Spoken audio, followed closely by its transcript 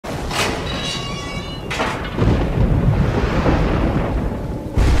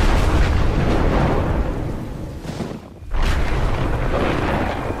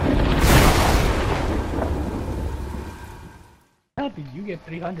you get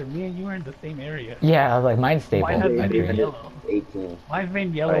 300. Me and you are in the same area. Yeah, I was like, mine's stable. Mine has been Agreed. yellow. 18. Mine's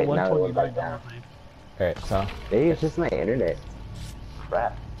been yellow Alright, now it went 129 back the down. whole time. Alright, so. Maybe it's just my internet.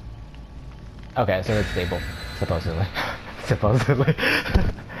 Crap. Okay, so it's stable. Supposedly. Supposedly.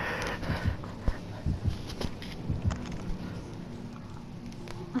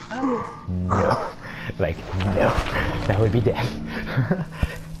 No. Like, no. That would be death.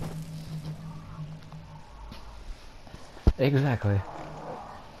 Exactly.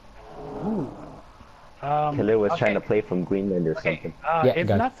 Ooh. Killer was trying to play from Greenland or something. Yeah, it's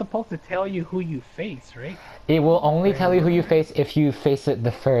go. not supposed to tell you who you face, right? It will only tell you who you face if you face it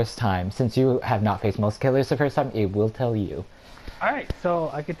the first time. Since you have not faced most killers the first time, it will tell you. Alright, so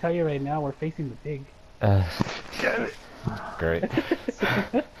I can tell you right now we're facing the pig. Great.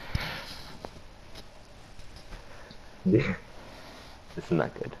 This is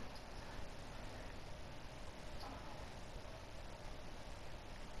not good.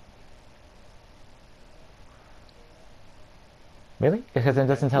 Really? Because it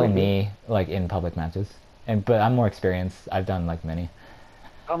doesn't tell me, like, in public matches. But I'm more experienced. I've done, like, many.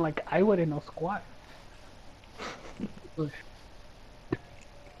 I'm like, I wouldn't know squat.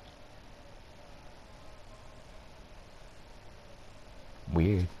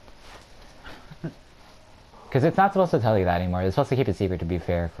 Weird. Because it's not supposed to tell you that anymore. It's supposed to keep it secret to be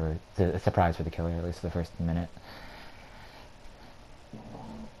fair for a surprise for the killer, at least for the first minute.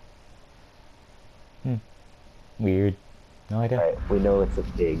 Weird. No idea. Alright, we know it's a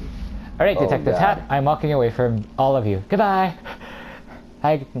pig. Alright, Oh, Detective God. Hat, I'm walking away from all of you. Goodbye!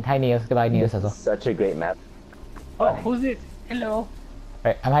 Hi, Neos. Goodbye, Neos as well. Such a great map. Oh, who's it? Hello.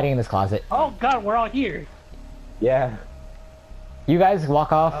 Alright, I'm hiding in this closet. Oh god, we're all here. Yeah. You guys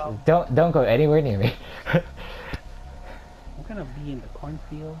walk off. Don't go anywhere near me. I'm gonna be in the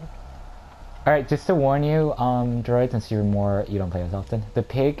cornfield. Alright, just to warn you, droid, since you don't play as often, the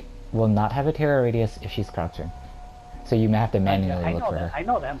pig will not have a terror radius if she's crouching. So you may have to manually look for her. I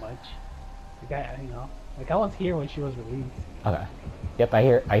know that much. Like I was here when she was released. Okay. Yep, I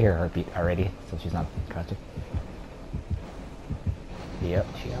hear her heartbeat already, so she's not crouching. Yep,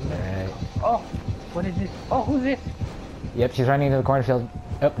 she's right. Oh, what is this? Oh, who's this? Yep, she's running into the cornfield.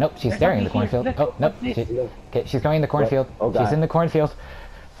 Oh, nope, she's staring in the cornfield. Oh, nope. Okay, she's going in the cornfield. Oh, God. She's in the cornfield.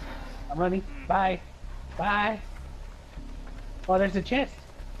 I'm running. Bye. Bye. Oh, there's a chest.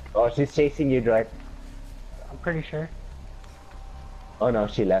 Oh, she's chasing you, Droid. I'm pretty sure. Oh no,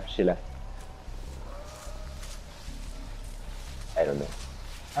 she left. I don't know.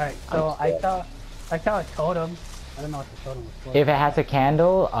 Alright, so I saw a totem. I don't know what the totem was for. If it has a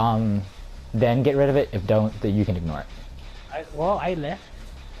candle, then get rid of it. If don't, then you can ignore it. I left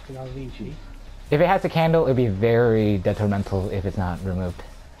because I was being cheap. If it has a candle, it'll be very detrimental if it's not removed.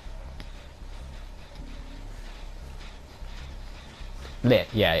 Lit,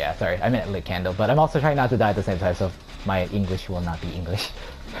 yeah, sorry. I meant lit candle, but I'm also trying not to die at the same time, so my English will not be English.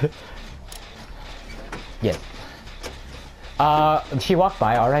 Yes. She walked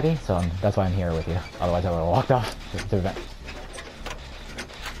by already, so that's why I'm here with you. Otherwise I would have walked off to prevent.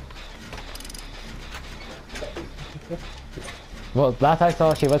 Well, last I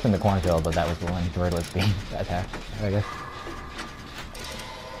saw, she was in the cornfield, but that was when Droid was being attacked, I guess.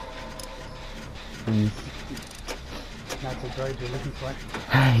 Please. Not the droid you're looking for.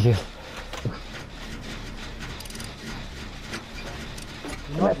 Yes.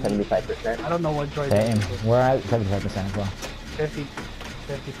 I'm at 75%. I don't know what droid Same. you're looking for. We're at 75% as well. 50%.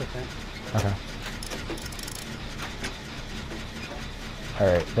 Okay.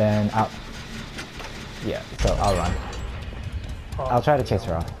 Alright, then I'll... Yeah, so I'll run. Oh, I'll try to chase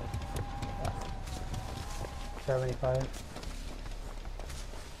her off. 75.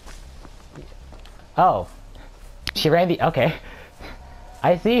 Oh. She ran the... Okay.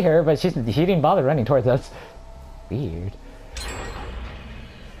 I see her, but she didn't bother running towards us. Weird.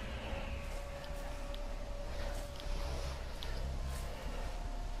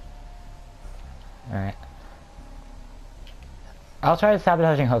 Alright. I'll try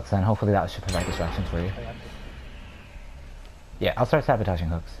sabotaging hooks then. Hopefully that should provide distractions for you. Yeah, I'll start sabotaging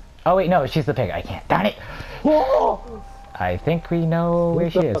hooks. Oh wait, no, she's the pig. I can't. Darn it! Whoa! I think we know where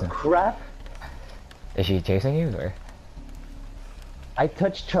she is. Crap! Is she chasing you, or? I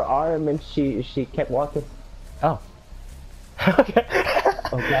touched her arm and she kept walking. Oh. Okay.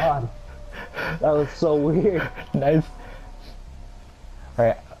 Oh god. That was so weird. Nice.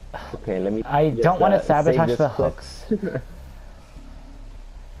 Alright. Okay, let me... I just, don't want to save sabotage this the clip. hooks.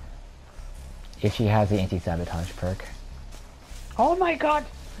 If she has the anti-sabotage perk. Oh my god!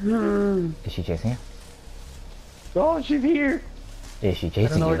 Is she chasing you? Oh, she's here! Is she I don't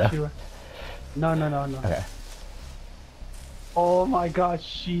chasing know you where though? she was. No. Okay. Oh my gosh,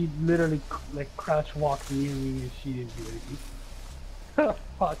 she literally like crouch walked near me and she didn't do anything.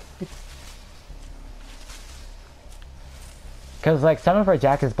 Fuck. Because like some of her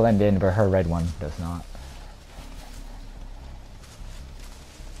jackets blend in, but her red one does not.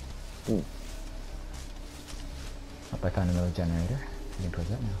 Hope I found another generator. Heading towards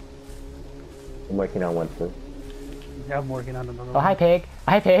that now. I'm working on one too. Yeah, I'm working on another Oh, one. hi, pig.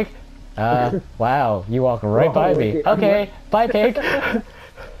 Hi, pig. Wow, you walk right Whoa, by me. Okay, bye, pig.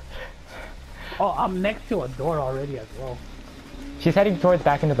 Oh, I'm next to a door already as well. She's heading towards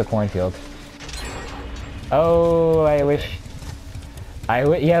back into the cornfield. Oh, I wish.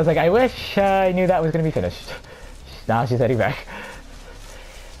 Yeah, I was like, I wish I knew that was gonna be finished. Now she's heading back.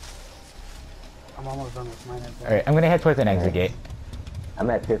 I'm almost done with mine as well. Alright, I'm gonna head towards an exit gate. I'm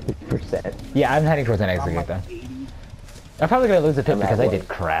at 50%. Yeah, I'm heading towards an exit I'm gate like then. 80. I'm probably gonna lose a pit I'm at because I one. did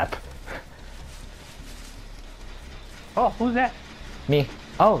crap. Oh, who's that? Me.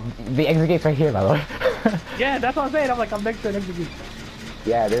 Oh, the exit gate's right here, by the way. Yeah, that's what I'm saying. I'm like, I'm next to an execute.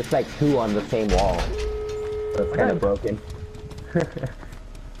 Yeah, there's like 2 on the same wall. So it's kind of broken.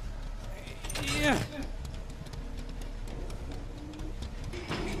 Yeah.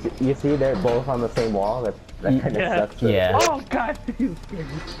 You see, they're both on the same wall. That kind of Yeah. sucks. Yeah. Oh god, you scared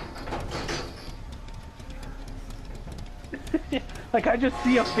me. Like I just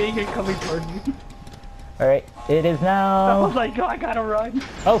see a figure coming towards me. Alright, it is I now was like, oh, I gotta run.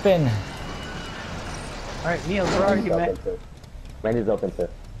 open. Alright, Neil, where are you, man? Mine is open too.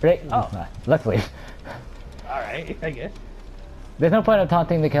 Right? Oh. Let's leave. Alright, I guess. There's no point of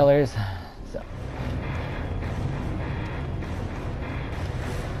taunting the killers. So.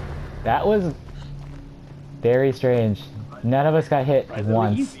 That was very strange. None of us got hit Surprisingly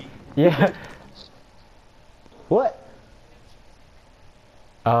once. easy. Yeah. What?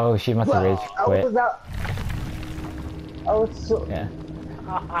 Oh, she must have rage I quit. was out. I was so. Yeah.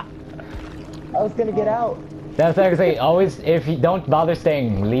 I was gonna get out. That's actually always, if you don't bother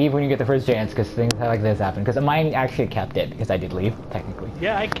staying, leave when you get the first chance, because things like this happen. Because mine actually kept it, because I did leave, technically.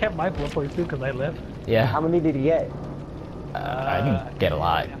 Yeah, I kept my blood points too because I left. Yeah. How many did you get? I didn't get a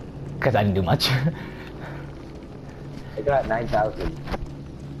lot, because I didn't do much. I got 9,000.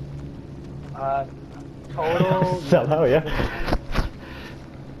 Total. Somehow, yeah.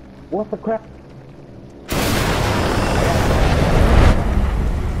 What the crap?